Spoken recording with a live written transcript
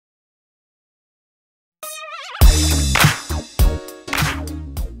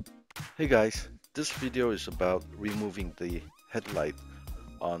Hey guys, this video is about removing the headlight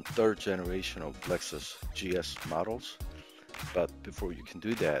on third generation of Lexus GS models. But before you can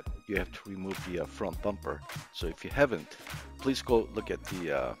do that, you have to remove the front bumper. So if you haven't, please go look at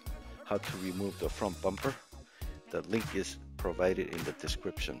the how to remove the front bumper. The link is provided in the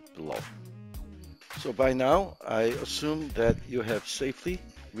description below. So by now, I assume that you have safely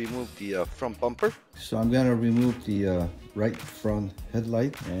removed the front bumper. So I'm gonna remove the right front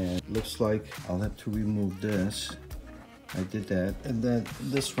headlight, and it looks like I'll have to remove this. I did that, and then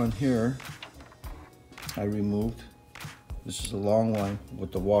this one here I removed. This is a long one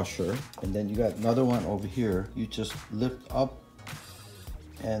with the washer, and then you got another one over here. You just lift up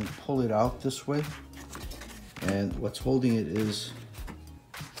and pull it out this way, and what's holding it is,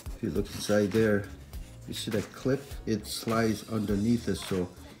 if you look inside there, you see that clip? It slides underneath it, so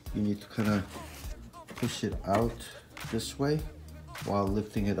you need to kind of push it out this way while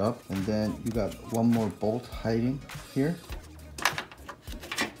lifting it up. And then you got one more bolt hiding here,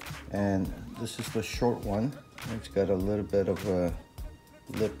 and this is the short one. It's got a little bit of a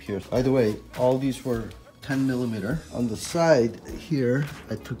lip here. By the way, all these were 10mm. On the side here,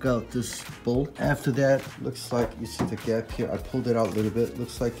 I took out this bolt. After that, looks like you see the gap here. I pulled it out a little bit.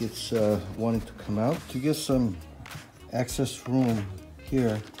 Looks like it's wanting to come out. To get some access room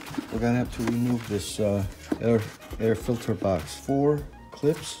here, we're gonna have to remove this air filter box. 4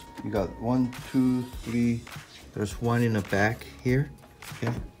 clips. You got 1, 2, 3. There's one in the back here.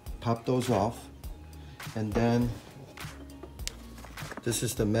 Okay, pop those off, and then this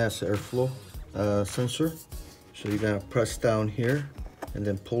is the mass airflow sensor. So you're gonna press down here and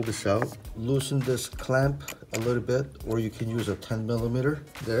then pull this out. Loosen this clamp a little bit, or you can use a 10mm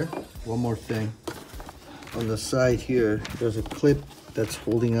there. One more thing, on the side here, there's a clip that's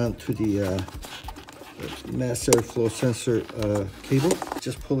holding on to the mass airflow sensor cable.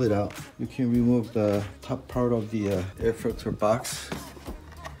 Just pull it out. You can remove the top part of the air filter box,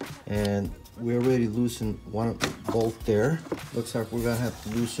 and we already loosened one bolt there. Looks like we're gonna have to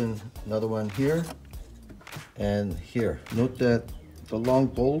loosen another one here and here. Note that the long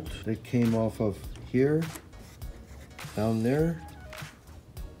bolt that came off of here, down there,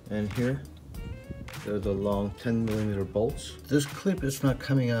 and here, they're the long 10mm bolts. This clip is not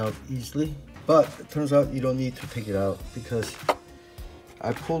coming out easily, but it turns out you don't need to take it out, because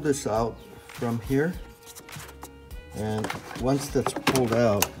I pulled this out from here, and once that's pulled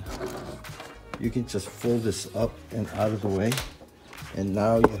out, you can just fold this up and out of the way, and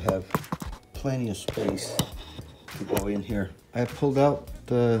now you have plenty of space to go in here. I pulled out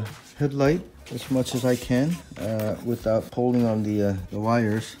the headlight as much as I can without pulling on the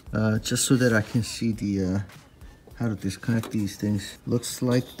wires, just so that I can see the how to disconnect these things. Looks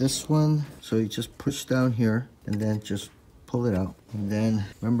like this one. So you just push down here and then just pull it out. And then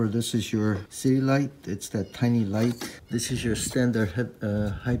remember, this is your city light. It's that tiny light. This is your standard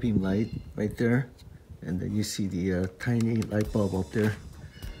high beam light right there, and then you see the tiny light bulb up there.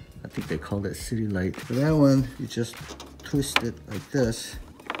 I think they call that city light. For that one, you just twist it like this,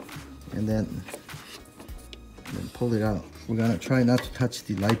 and then pull it out. We're gonna try not to touch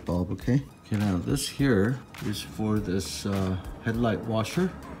the light bulb, okay? Okay, now this here is for this headlight washer.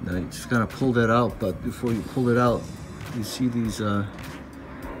 Now you just gotta pull that out, but before you pull it out, you see these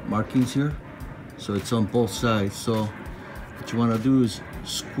markings here? So it's on both sides. So what you wanna do is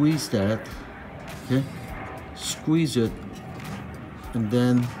squeeze that, okay? Squeeze it, and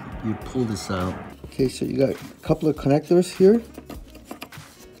then you pull this out. Okay, so you got a couple of connectors here.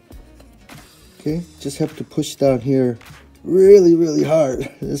 Okay, just have to push down here really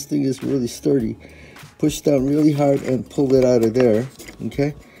hard. This thing is really sturdy. Push down really hard and pull it out of there,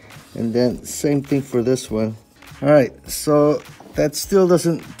 okay? And then same thing for this one. All right, so that still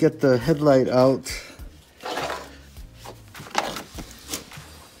doesn't get the headlight out.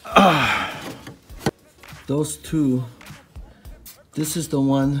 Those two, this is the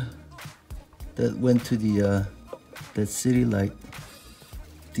one that went to the that city light.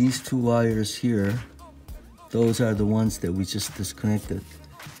 These 2 wires here, those are the ones that we just disconnected.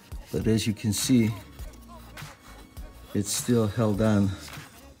 But as you can see, it's still held on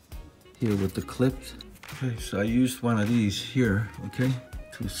here with the clips. Okay, so I used one of these here, okay,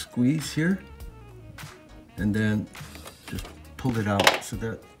 to squeeze here, and then just pull it out. So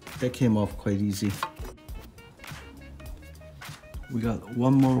that came off quite easy. We got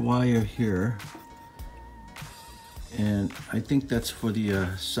one more wire here, and I think that's for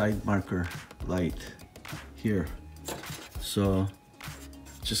the side marker light here. So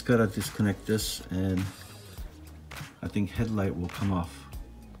just gotta disconnect this, and I think headlight will come off.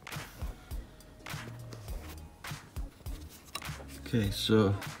 Okay,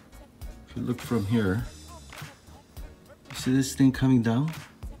 so if you look from here, you see this thing coming down?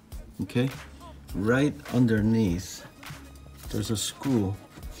 Okay, right underneath, there's a screw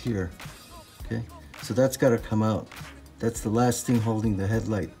here. Okay, so that's got to come out. That's the last thing holding the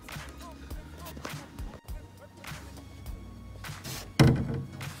headlight.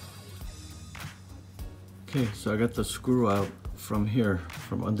 Okay, so I got the screw out from here,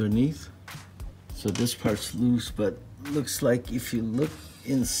 from underneath. So this part's loose, but looks like if you look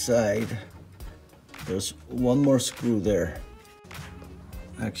inside, there's one more screw there.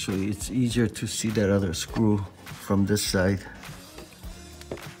 Actually, it's easier to see that other screw from this side.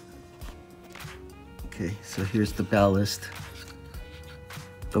 Okay, so here's the ballast.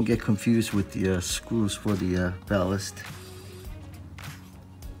 Don't get confused with the screws for the ballast.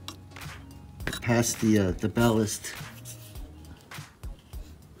 Past the ballast,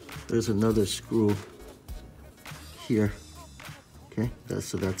 there's another screw here. Okay,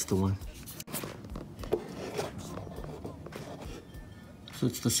 so that's the one. So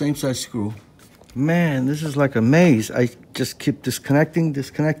it's the same size screw. Man, this is like a maze. I just keep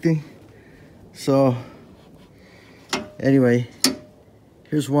disconnecting. So anyway,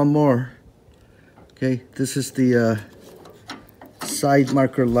 here's one more. Okay, this is the side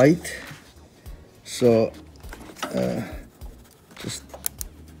marker light. So just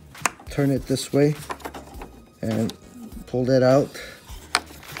turn it this way and pull that out.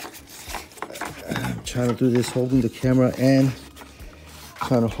 I'm trying to do this holding the camera and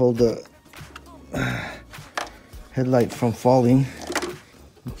trying to hold the headlight from falling.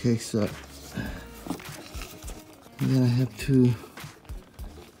 Okay, so I'm gonna have to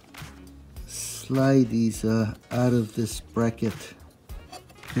slide these out of this bracket.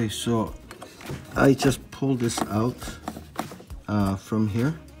 Okay, so I just pulled this out from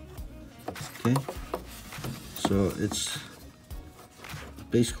here. Okay, so it's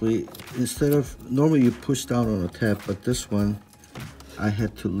basically, instead of, normally you push down on a tab, but this one I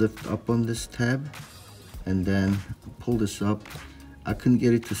had to lift up on this tab and then pull this up. I couldn't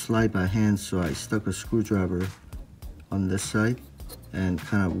get it to slide by hand, so I stuck a screwdriver on this side and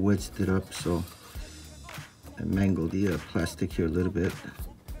kind of wedged it up, so I mangled the plastic here a little bit.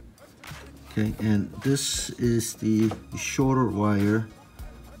 Okay, and this is the shorter wire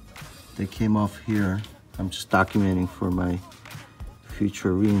that came off here. I'm just documenting for my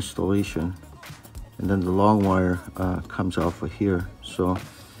future reinstallation. And then the long wire comes off of here. So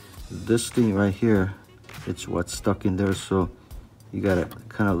this thing right here, it's what's stuck in there. So you gotta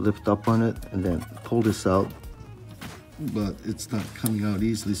kind of lift up on it and then pull this out. But it's not coming out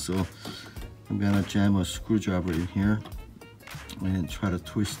easily, so I'm gonna jam a screwdriver in here and try to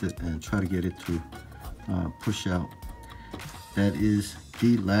twist it and try to get it to push out. That is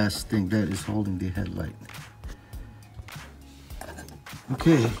the last thing that is holding the headlight.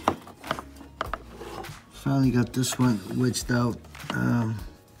 Okay, finally got this one wedged out.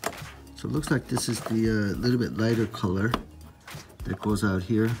 So it looks like this is the little bit lighter color that goes out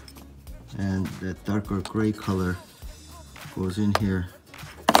here, and that darker gray color goes in here.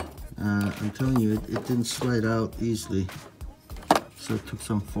 I'm telling you, it didn't slide out easily, so it took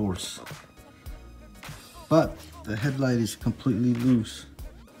some force. But the headlight is completely loose.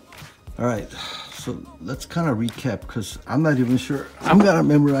 All right, so let's kind of recap, because I'm not even sure I'm gonna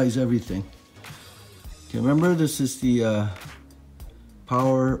memorize everything. Okay, remember this is the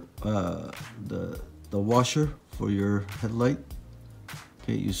power, the washer for your headlight.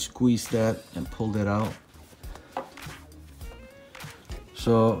 Okay, you squeeze that and pull that out.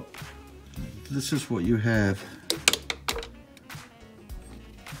 So this is what you have.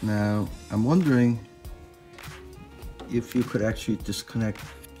 Now, I'm wondering if you could actually disconnect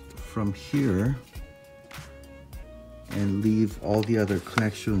from here and leave all the other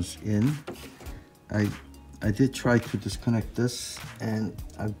connections in. I did try to disconnect this, and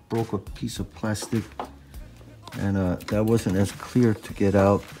I broke a piece of plastic, and that wasn't as clear to get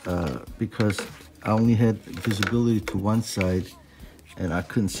out because I only had visibility to one side and I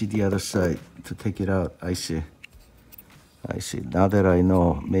couldn't see the other side to take it out. I see. Now that I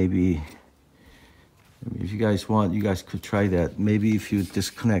know, maybe if you guys want, you guys could try that. Maybe if you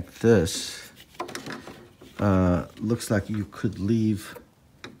disconnect this, looks like you could leave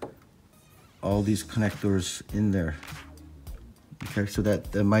all these connectors in there. Okay, so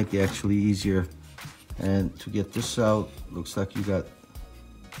that might be actually easier. And to get this out, looks like you got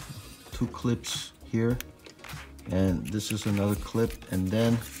two clips here, and this is another clip, and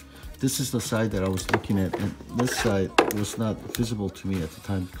then this is the side that I was looking at, and this side was not visible to me at the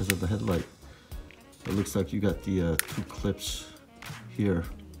time because of the headlight. It looks like you got the two clips here.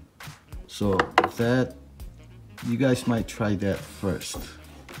 So that, you guys might try that first.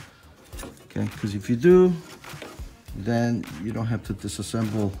 Okay, because if you do, then you don't have to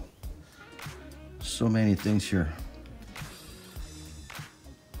disassemble so many things here.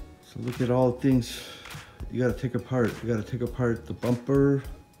 So look at all the things you gotta take apart. You gotta take apart the bumper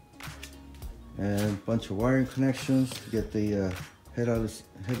and a bunch of wiring connections to get the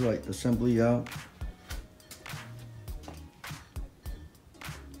headlight assembly out.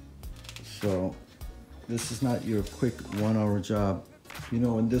 So this is not your quick 1 hour job. You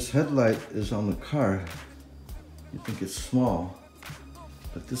know, when this headlight is on the car, you think it's small,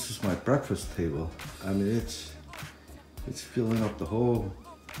 but this is my breakfast table. I mean, it's filling up the whole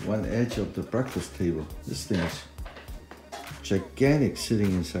one edge of the breakfast table. This thing is gigantic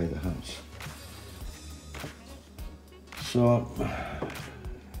sitting inside the house. So,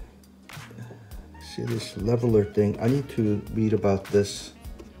 see this leveler thing? I need to read about this.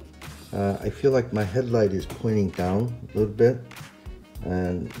 I feel like my headlight is pointing down a little bit,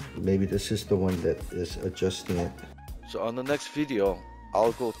 and maybe this is the one that is adjusting it. So on the next video,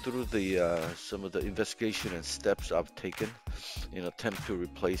 I'll go through the some of the investigation and steps I've taken in attempt to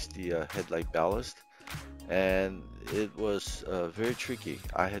replace the headlight ballast, and it was very tricky.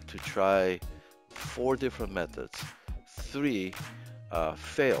 I had to try 4 different methods. 3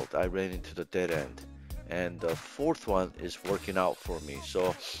 failed. I ran into the dead end, and the 4th one is working out for me.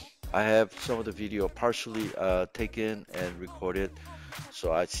 So I have some of the video partially taken and recorded,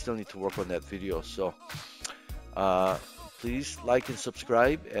 so I still need to work on that video. So please like and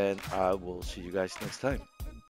subscribe, and I will see you guys next time.